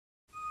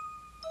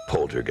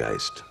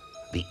Poltergeist,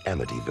 the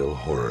Amityville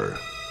Horror,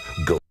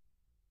 Ghost,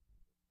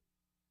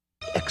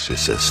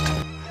 Exorcist,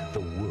 the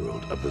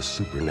world of the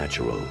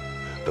supernatural,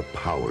 the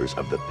powers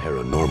of the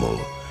paranormal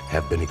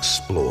have been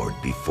explored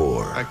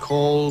before. I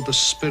call the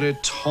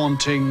spirit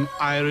haunting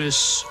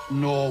Iris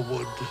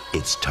Norwood.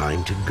 It's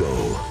time to go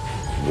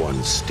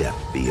one step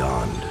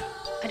beyond.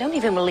 I don't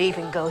even believe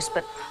in ghosts,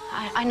 but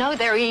I know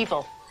they're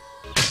evil.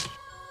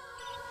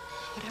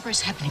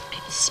 Whatever's happening,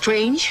 it's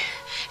strange,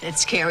 and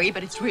it's scary,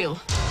 but it's real.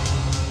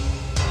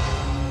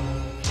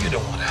 You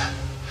don't want to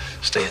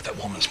stay at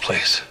that woman's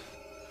place.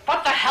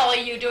 What the hell are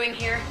you doing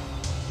here?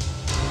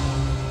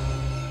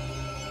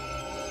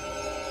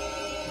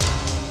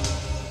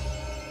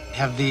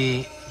 Have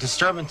the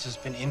disturbances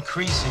been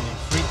increasing in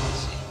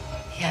frequency?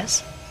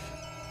 Yes.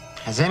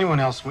 Has anyone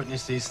else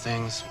witnessed these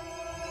things?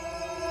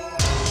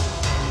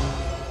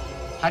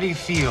 How do you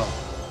feel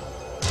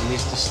when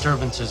these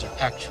disturbances are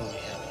actually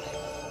happening?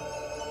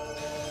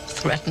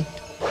 Threatened.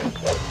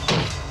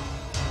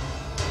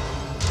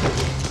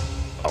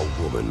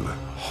 A woman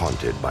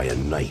haunted by a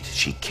night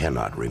she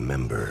cannot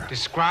remember.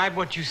 Describe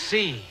what you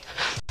see.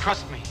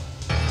 Trust me.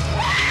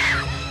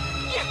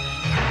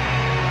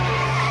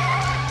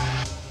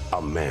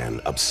 A man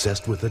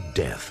obsessed with a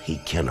death he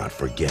cannot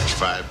forget.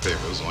 5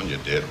 papers on your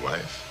dead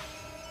wife.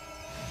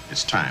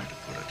 It's time to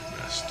put her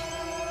to rest.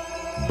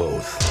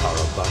 Both are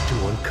about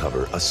to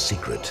uncover a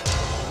secret.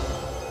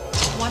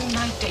 One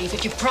night,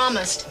 David, you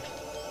promised.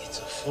 It's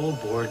a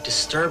full-bore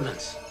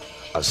disturbance.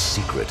 A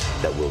secret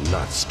that will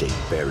not stay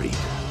buried.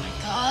 Oh, my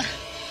God.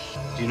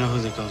 Do you know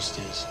who the ghost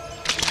is?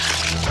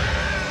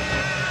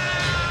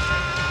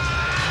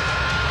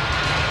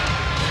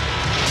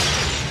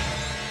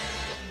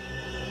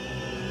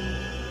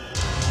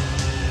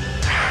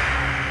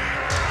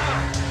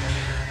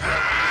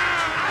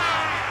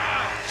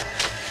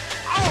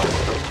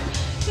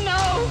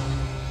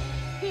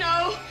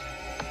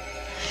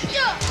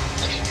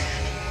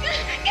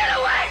 Get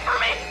away from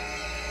me!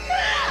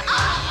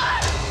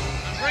 I'm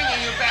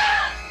bringing you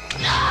back.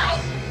 No!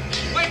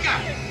 Wake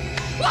up!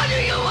 What do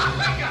you want?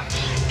 Wake up!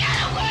 Get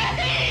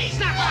away!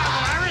 Snap out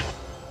of it, Iris!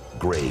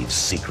 Grave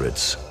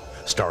Secrets,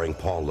 starring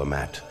Paul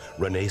Lamont,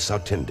 Renée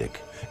Soutendijk,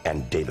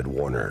 and David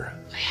Warner.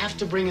 I have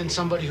to bring in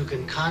somebody who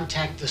can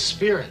contact the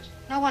spirit.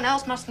 No one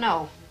else must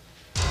know.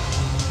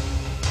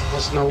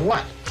 Must know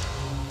what?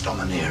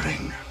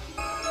 Domineering.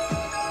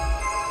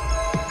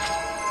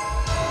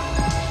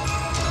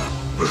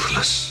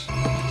 Ruthless.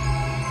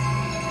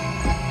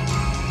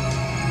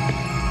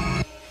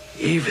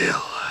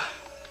 Evil.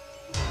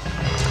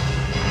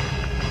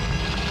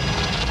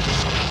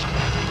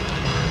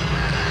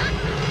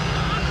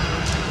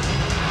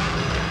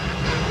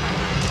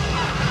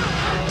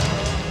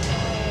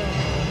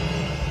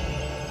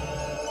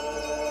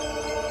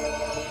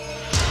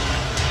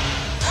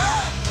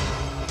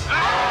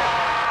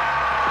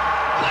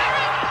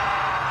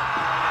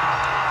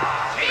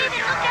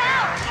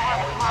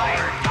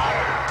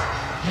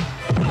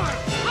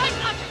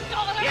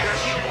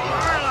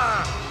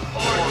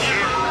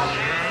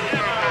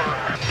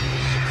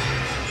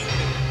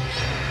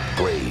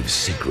 Grave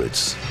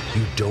Secrets.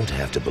 You don't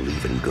have to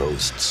believe in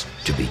ghosts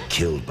to be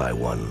killed by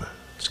one.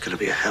 It's gonna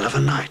be a hell of a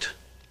night.